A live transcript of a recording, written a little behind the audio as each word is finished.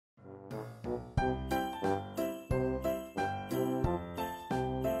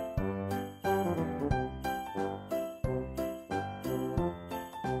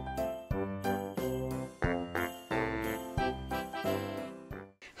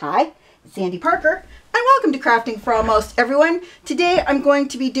Hi, it's Sandy Parker, and welcome to Crafting for Almost Everyone. Today I'm going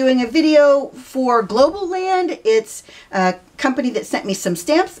to be doing a video for Globleland. It's a company that sent me some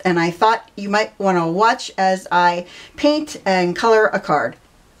stamps, and I thought you might want to watch as I paint and color a card.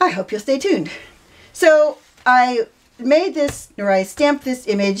 I hope you'll stay tuned. So I made this, or I stamped this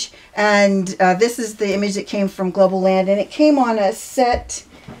image, and this is the image that came from Globleland, and it came on a set.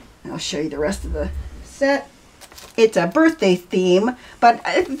 I'll show you the rest of the set. It's a birthday theme, but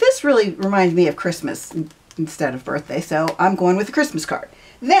this really reminds me of Christmas instead of birthday, so I'm going with a Christmas card.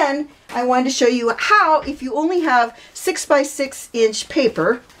 Then I wanted to show you how, if you only have 6 by 6 inch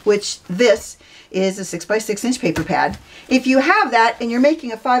paper, which this is a 6 by 6 inch paper pad, if you have that and you're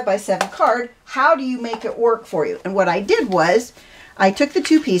making a 5 by 7 card, how do you make it work for you? And what I did was I took the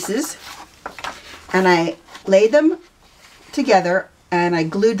two pieces and I laid them together and I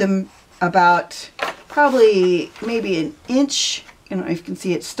glued them about probably maybe an inch. You know, you can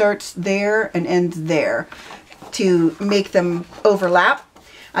see it starts there and ends there to make them overlap.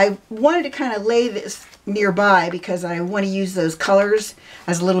 I wanted to kind of lay this nearby because I want to use those colors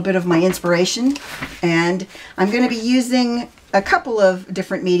as a little bit of my inspiration. And I'm going to be using a couple of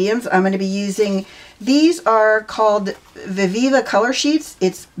different mediums. I'm going to be using, these are called Viviva color sheets.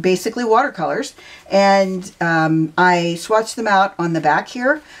 It's basically watercolors. And I swatched them out on the back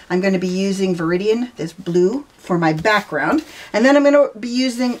here. I'm going to be using Viridian, this blue, for my background. And then I'm going to be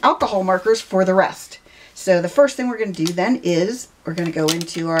using alcohol markers for the rest. So the first thing we're going to do then is we're going to go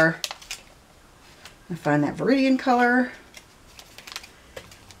into our, find that Viridian color.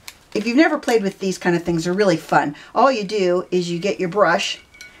 If you've never played with these kind of things, they're really fun. All you do is you get your brush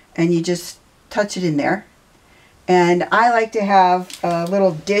and you just touch it in there. And I like to have a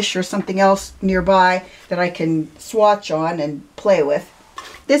little dish or something else nearby that I can swatch on and play with.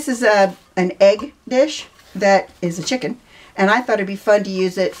 This is an egg dish that is a chicken. And I thought it'd be fun to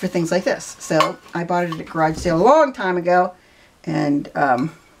use it for things like this. So I bought it at a garage sale a long time ago. And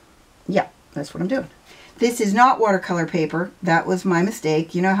yeah, that's what I'm doing. This is not watercolor paper. That was my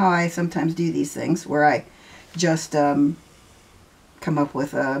mistake. You know how I sometimes do these things where I just come up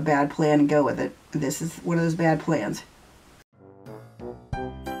with a bad plan and go with it. This is one of those bad plans.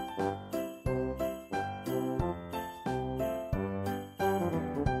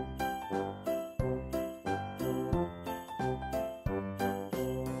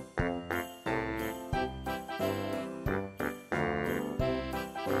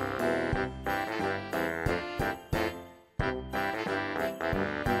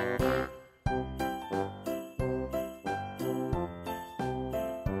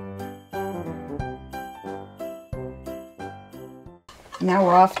 Now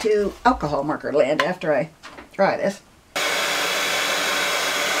we're off to alcohol marker land after I try this.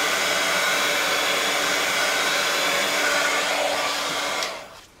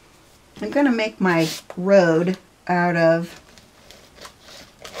 I'm going to make my road out of,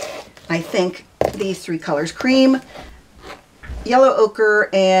 I think, these three colors: cream, yellow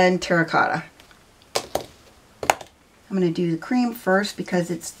ochre, and terracotta. I'm going to do the cream first because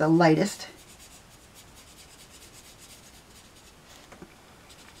it's the lightest.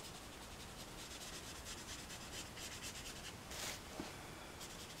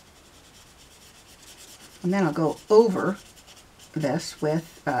 And then I'll go over this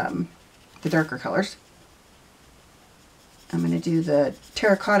with the darker colors. I'm going to do the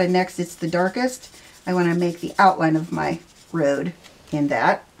terracotta next. It's the darkest. I want to make the outline of my road in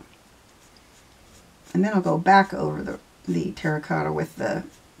that. And then I'll go back over the terracotta with the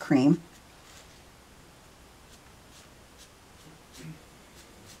cream.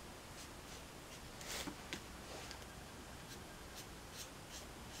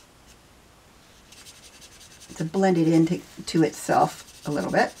 To blend it into itself a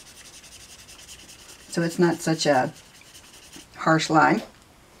little bit, so it's not such a harsh line.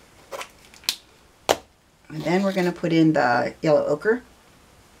 And then we're going to put in the yellow ochre.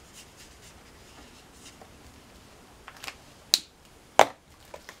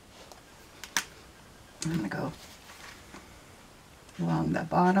 I'm going to go along the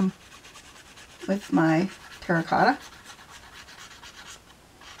bottom with my terracotta.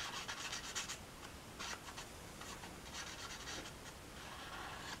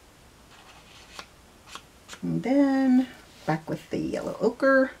 And then back with the yellow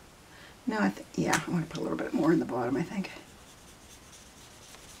ochre. No, I think, yeah, I want to put a little bit more in the bottom, I think.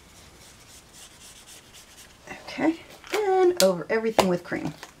 Okay, and over everything with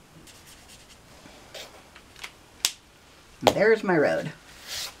cream. And there's my road.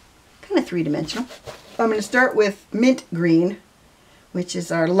 Kind of three-dimensional. I'm going to start with mint green, which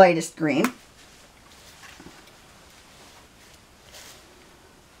is our lightest green.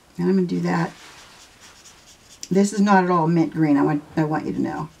 And I'm going to do that. This is not at all mint green, I want you to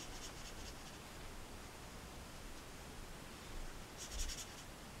know.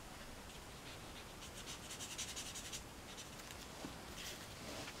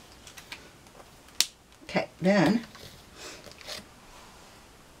 Okay, then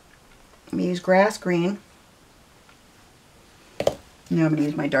I'm going to use grass green. Now I'm going to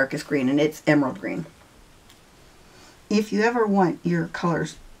use my darkest green, and it's emerald green. If you ever want your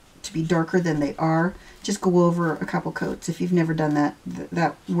colors to be darker than they are, just go over a couple coats. If you've never done that,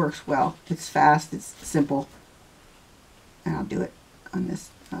 that works well. It's fast, it's simple. And I'll do it on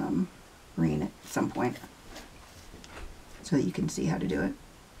this green at some point so that you can see how to do it.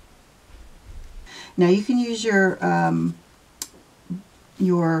 Now you can use your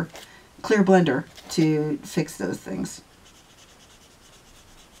clear blender to fix those things.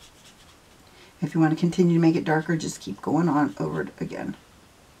 If you want to continue to make it darker, just keep going on over it again.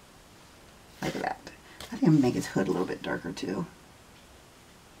 Like that. I think I'm going to make his hood a little bit darker too.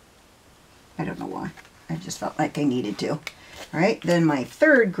 I don't know why. I just felt like I needed to. Alright, then my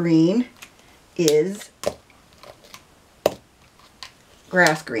third green is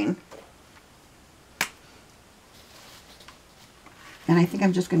grass green. And I think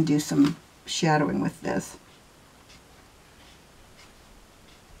I'm just going to do some shadowing with this.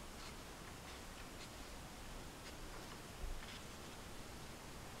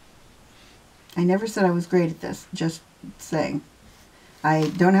 I never said I was great at this, just saying.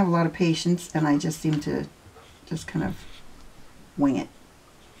 I don't have a lot of patience, and I just seem to just kind of wing it.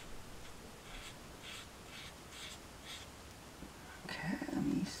 Okay,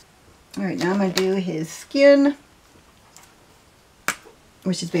 alright, now I'm going to do his skin,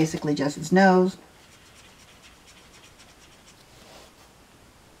 which is basically just his nose.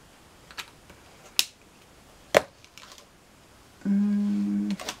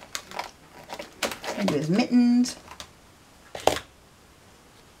 I do his mittens.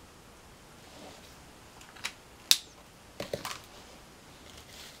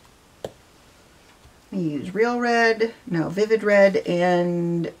 I use real red, no, vivid red,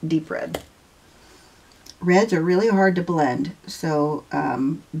 and deep red. Reds are really hard to blend, so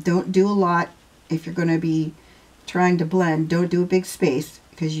don't do a lot. If you're going to be trying to blend, don't do a big space,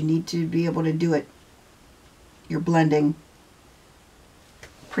 because you need to be able to do it. You're blending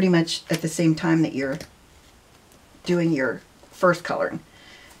pretty much at the same time that you're doing your first coloring.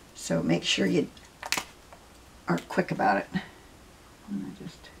 So make sure you are quick about it. I'm going to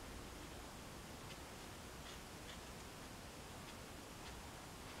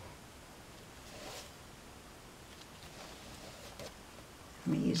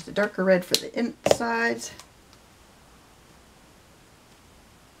use the darker red for the insides.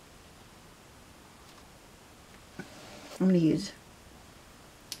 I'm going to use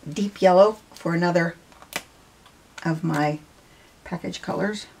deep yellow for another of my package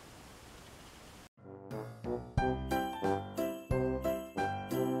colors.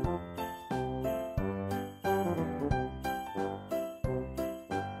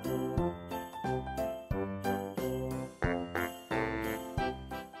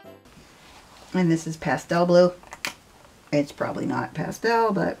 And this is pastel blue. It's probably not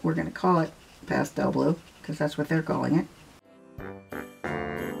pastel, but we're going to call it pastel blue because that's what they're calling it.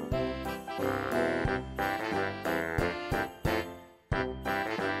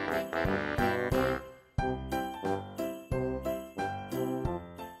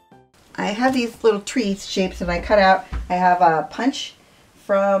 I have these little tree shapes that I cut out. I have a punch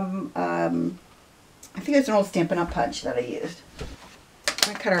from, I think it's an old Stampin' Up! Punch that I used. I'm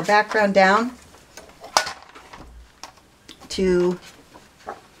going to cut our background down to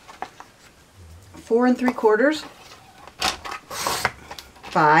 4 3/4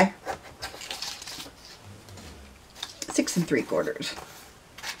 by 6 3/4.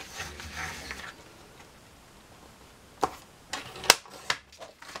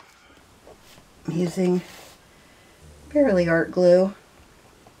 I'm using Barely Art glue.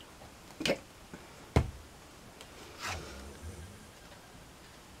 Okay.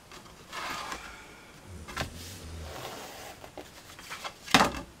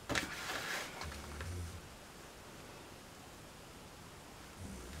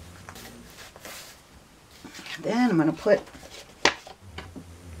 Then I'm going to put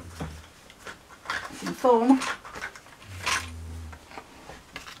some foam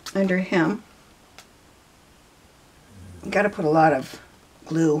under him. You got to put a lot of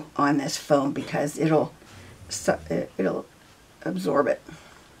glue on this foam because it'll absorb it.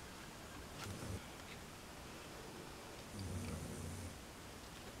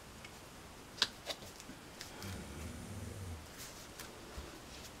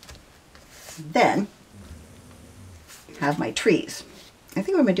 Then have my trees. I think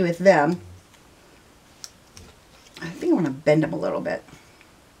what I'm going to do with them, I think I want to bend them a little bit.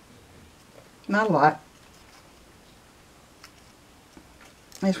 Not a lot.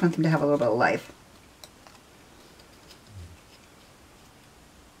 I just want them to have a little bit of life.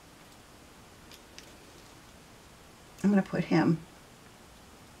 I'm going to put him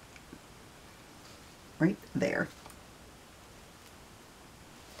right there.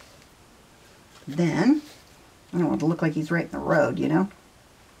 Then, I don't want it to look like he's right in the road, you know?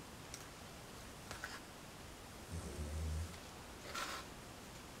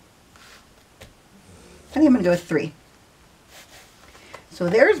 I think I'm going to go with 3. So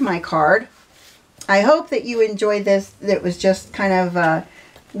there's my card. I hope that you enjoyed this. It was just kind of a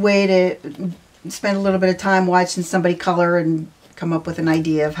way to spend a little bit of time watching somebody color and come up with an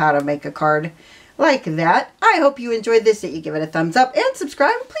idea of how to make a card like that. I hope you enjoyed this, that you give it a thumbs up and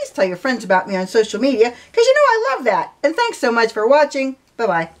subscribe. And please tell your friends about me on social media because you know I love that. And thanks so much for watching.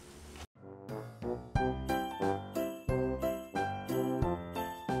 Bye-bye.